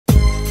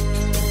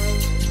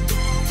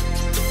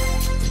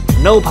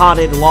no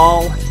potted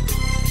lol.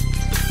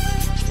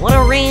 What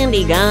a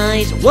randy,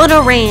 guys, what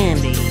a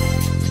randy.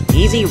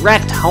 Easy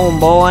wrecked,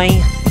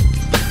 homeboy.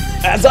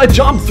 As I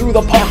jump through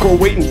the parkour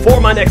waiting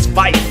for my next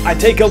fight, I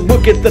take a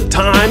look at the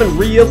time and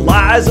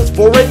realize it's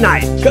 4 at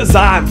night. Cause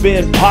I've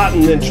been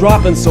potting and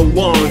dropping so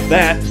long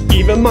that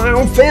even my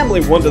own family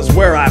wonders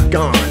where I've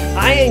gone.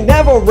 I ain't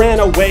never ran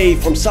away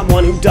from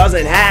someone who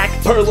doesn't hack.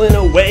 Pearlin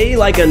away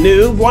like a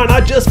noob, why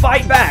not just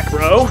fight back,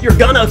 bro? You're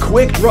gonna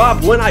quick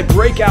drop when I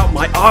break out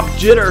my op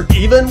jitter.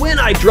 Even when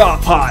I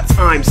drop pots,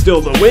 I'm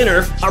still the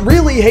winner. I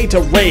really hate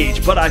to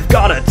rage, but I've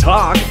gotta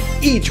talk.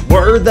 Each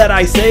word that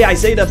I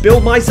say to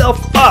build myself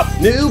up,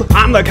 noob.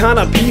 I'm the kind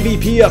of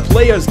PvP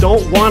players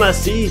don't wanna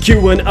see.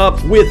 Queuing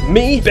up with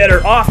me,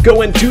 better off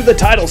going to the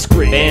title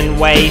screen. Been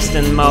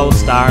wasting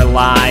most our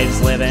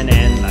lives living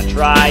in the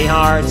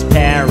Tryhard's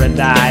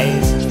paradise.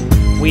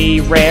 We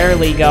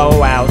rarely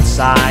go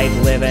outside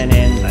living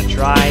in the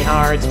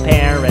Tryhard's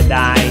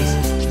paradise.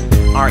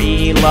 Our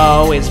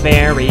elo is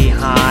very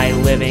high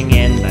living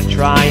in the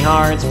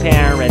Tryhard's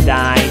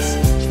paradise.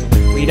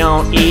 We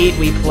don't eat,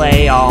 we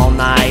play all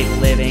night,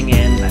 living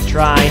in the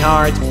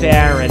Tryhard's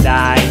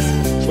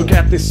paradise. Look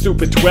at this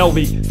stupid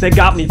 12-y, they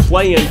got me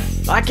playing.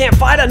 I can't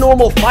fight a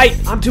normal fight,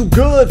 I'm too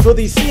good for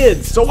these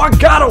kids, so I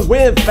gotta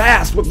win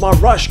fast with my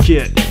rush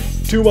kit.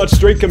 Too much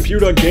straight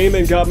computer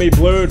gaming got me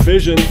blurred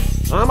vision.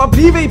 I'm a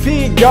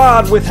PvP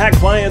god with hack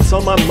clients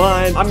on my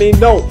mind. I mean,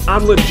 no,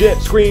 I'm legit,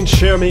 screen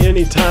share me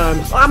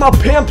anytime. I'm a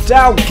pimped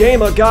out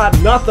gamer, got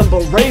nothing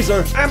but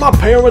razor. And my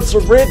parents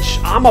are rich,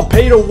 I'm a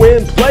pay to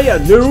win player,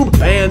 noob.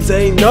 Fans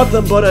ain't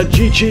nothing but a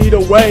G-cheat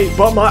away,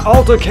 but my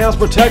altar counts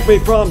protect me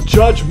from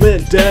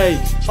Judgment Day.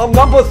 I'm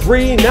number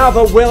 3, now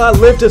but will I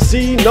live to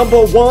see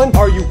number 1?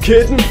 Are you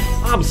kidding?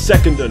 I'm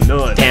second to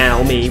none.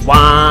 Tell me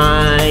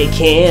why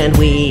can't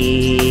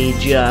we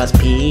just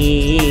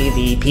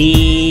PvP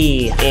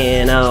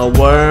in a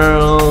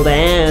world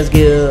as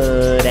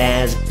good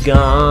as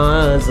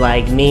gods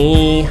like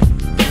me?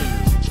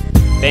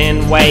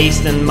 Been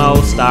wasting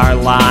most our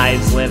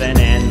lives living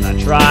in the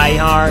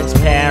Tryhard's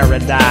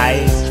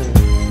paradise.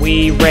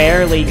 We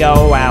rarely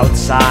go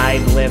outside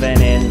living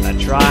in the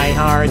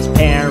Tryhard's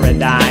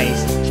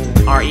paradise.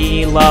 Our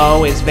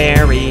elo is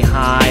very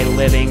high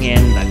living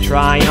in the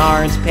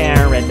Tryhard's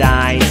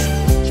paradise.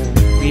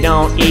 We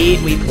don't eat,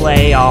 we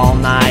play all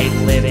night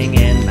living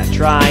in the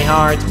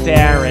Tryhard's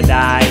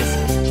paradise.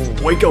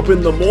 Wake up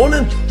in the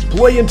morning,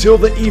 play until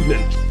the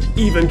evening.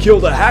 Even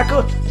kill the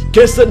hacker,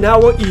 guess that now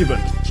we're even.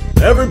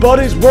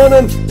 Everybody's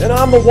running, and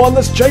I'm the one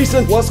that's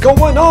chasing. What's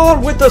going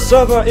on with the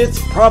server? It's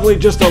probably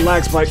just a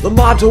lag spike. The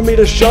mod told me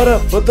to shut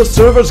up, but the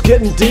server's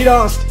getting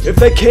DDoSed. If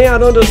they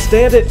can't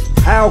understand it,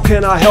 how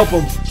can I help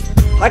them?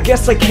 I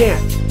guess they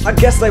can't. I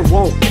guess they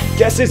won't.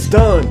 Guess it's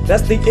done.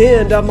 That's the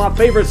end of my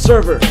favorite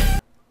server.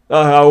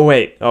 Oh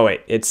wait,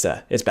 it's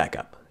back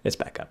up. It's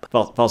back up.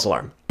 False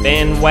alarm.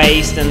 Been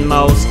wasting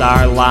most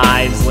our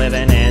lives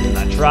living in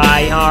the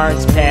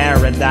Tryhard's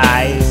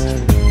paradise.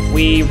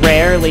 We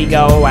rarely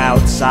go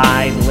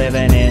outside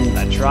living in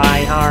the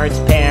Tryhard's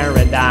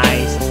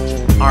paradise.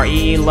 Our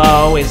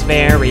elo is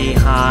very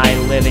high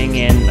living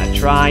in the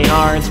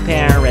Tryhard's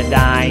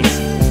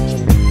paradise.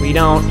 We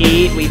don't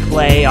eat, we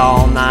play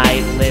all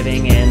night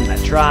living in the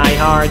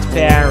Tryhard's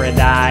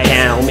paradise.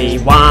 Tell me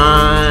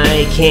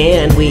why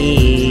can't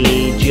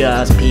we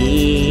just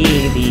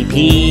PvP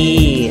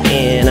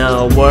in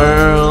a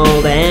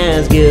world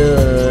as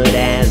good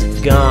as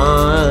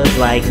gods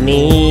like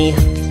me?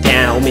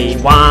 Tell me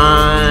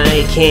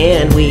why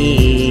can't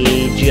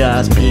we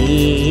just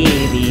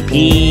PvP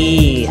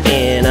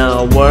in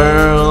a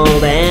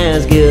world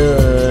as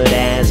good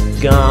as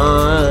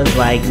gods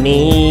like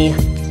me?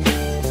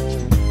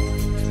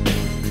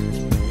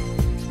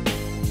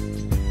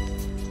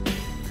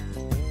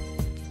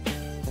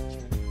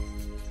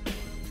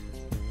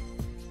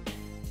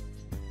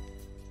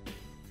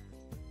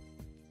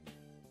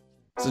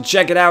 So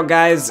check it out,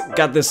 guys.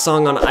 Got this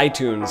song on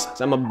iTunes.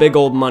 So I'm a big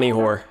old money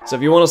whore. So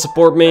if you want to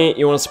support me,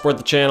 you want to support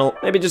the channel,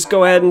 maybe just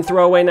go ahead and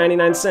throw away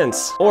 99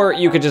 cents. Or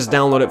you could just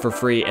download it for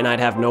free and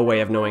I'd have no way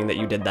of knowing that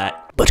you did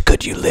that. But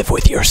could you live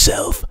with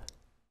yourself?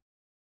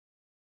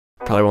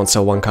 Probably won't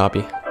sell 1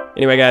 copy.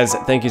 Anyway, guys,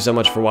 thank you so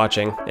much for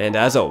watching. And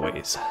as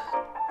always,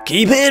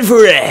 keep it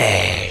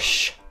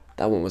fresh.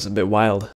 That one was a bit wild.